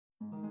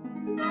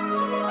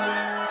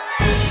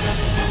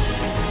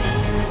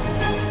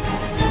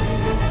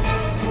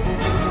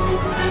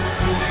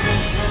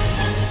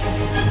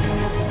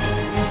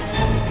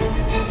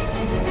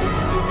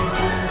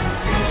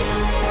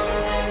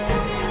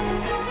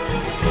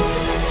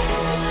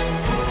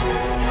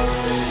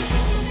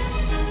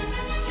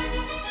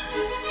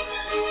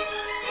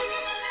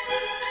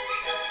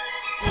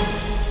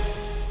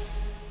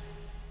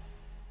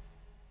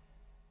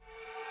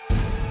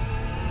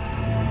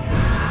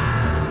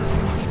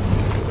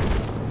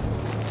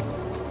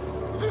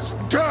This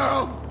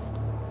girl,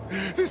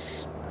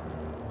 this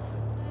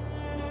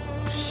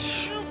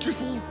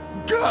beautiful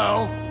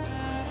girl,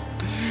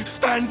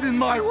 stands in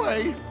my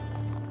way.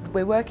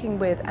 We're working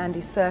with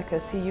Andy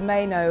Serkis, who you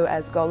may know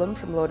as Gollum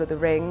from Lord of the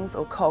Rings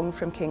or Kong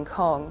from King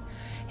Kong.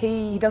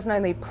 He doesn't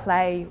only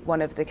play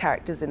one of the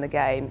characters in the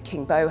game,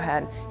 King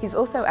Bohan, he's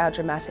also our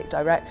dramatic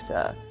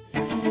director.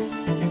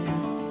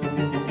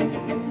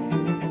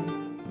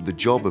 The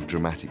job of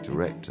dramatic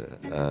director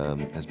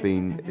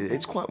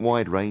it's quite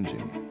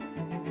wide-ranging.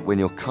 When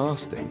you're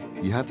casting,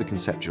 you have the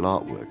conceptual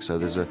artwork, so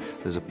there's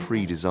a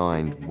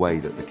pre-designed way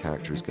that the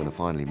character is going to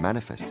finally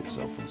manifest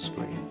itself on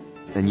screen,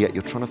 and yet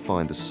you're trying to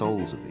find the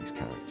souls of these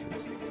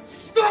characters.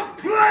 Stop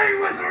playing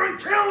with her and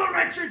kill the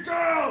wretched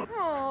girl!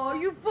 Oh,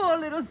 you poor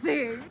little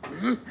thing.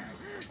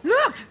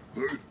 Look!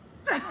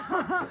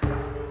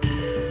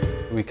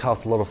 We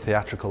cast a lot of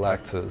theatrical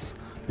actors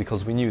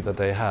because we knew that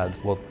they had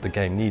what the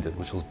game needed,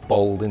 which was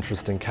bold,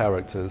 interesting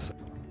characters.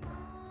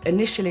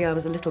 Initially, I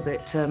was a little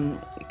bit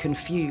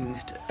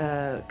confused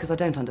because I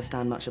don't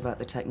understand much about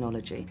the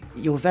technology.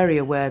 You're very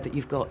aware that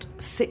you've got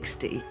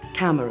 60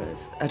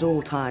 cameras at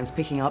all times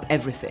picking up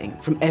everything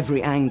from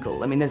every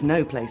angle. I mean, there's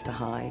no place to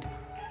hide.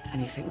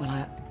 And you think,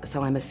 well,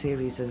 so I'm a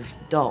series of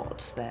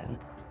dots then.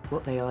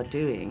 What they are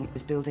doing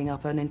is building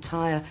up an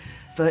entire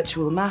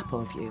virtual map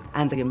of you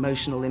and the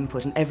emotional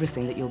input and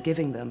everything that you're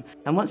giving them.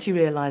 And once you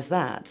realise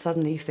that,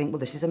 suddenly you think, well,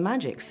 this is a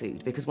magic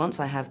suit, because once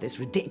I have this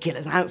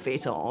ridiculous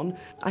outfit on,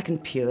 I can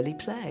purely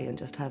play and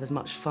just have as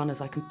much fun as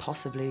I can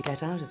possibly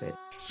get out of it.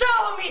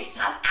 Show me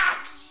some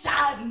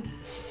action!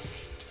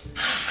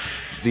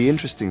 The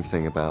interesting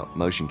thing about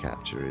motion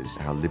capture is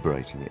how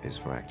liberating it is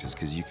for actors,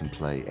 because you can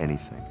play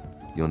anything.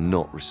 You're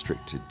not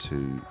restricted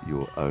to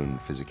your own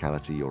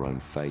physicality, your own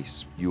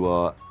face. You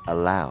are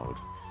allowed,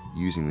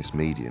 using this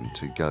medium,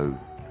 to go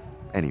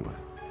anywhere.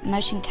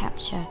 Motion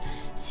capture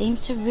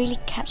seems to really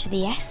capture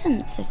the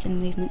essence of the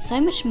movement, so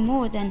much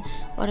more than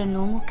what a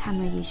normal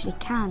camera usually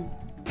can.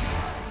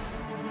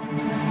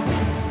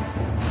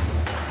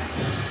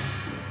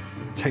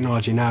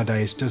 Technology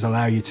nowadays does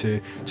allow you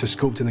to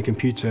sculpt in the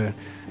computer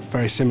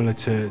very similar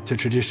to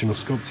traditional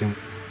sculpting.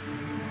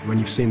 When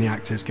you've seen the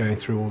actors going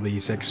through all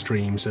these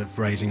extremes of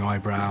raising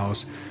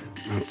eyebrows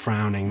and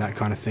frowning, that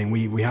kind of thing,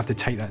 we have to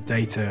take that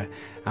data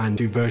and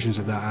do versions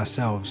of that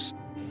ourselves.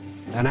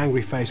 An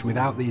angry face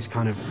without these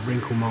kind of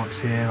wrinkle marks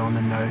here on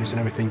the nose and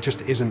everything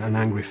just isn't an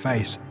angry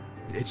face.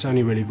 It's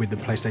only really with the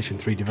PlayStation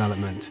 3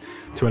 development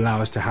to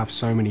allow us to have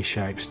so many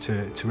shapes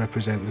to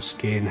represent the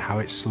skin, how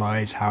it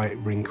slides, how it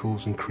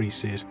wrinkles and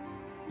creases.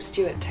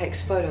 Stuart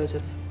takes photos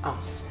of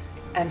us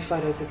and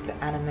photos of the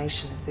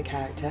animation of the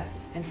character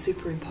and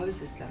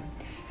superimposes them,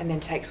 and then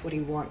takes what he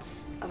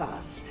wants of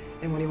us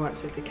and what he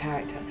wants of the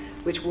character,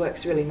 which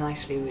works really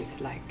nicely with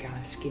like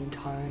skin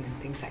tone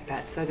and things like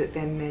that, so that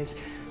then there's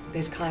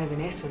kind of an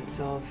essence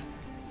of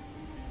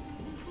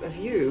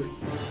you.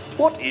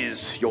 What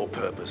is your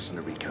purpose,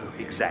 Noriko,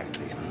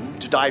 exactly?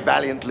 To die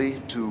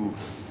valiantly? To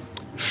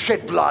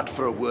shed blood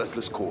for a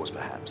worthless cause,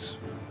 perhaps?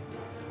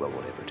 Well,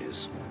 whatever it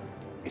is,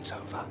 it's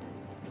over.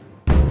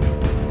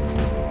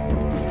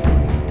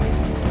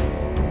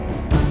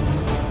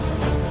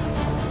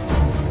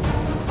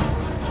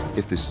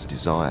 If this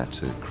desire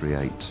to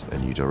create a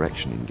new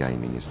direction in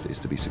gaming is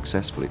to be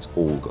successful, it's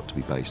all got to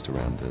be based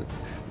around the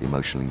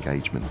emotional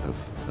engagement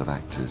of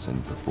actors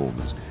and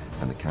performers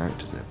and the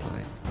characters they're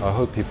playing. I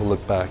hope people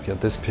look back at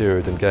this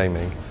period in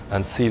gaming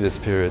and see this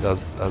period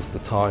as the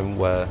time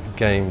where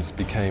games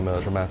became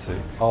a dramatic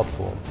art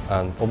form,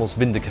 and almost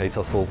vindicate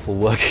us all for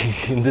working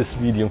in this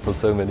medium for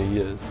so many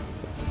years.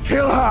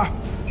 Kill her!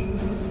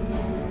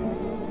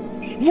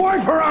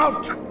 Wipe her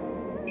out!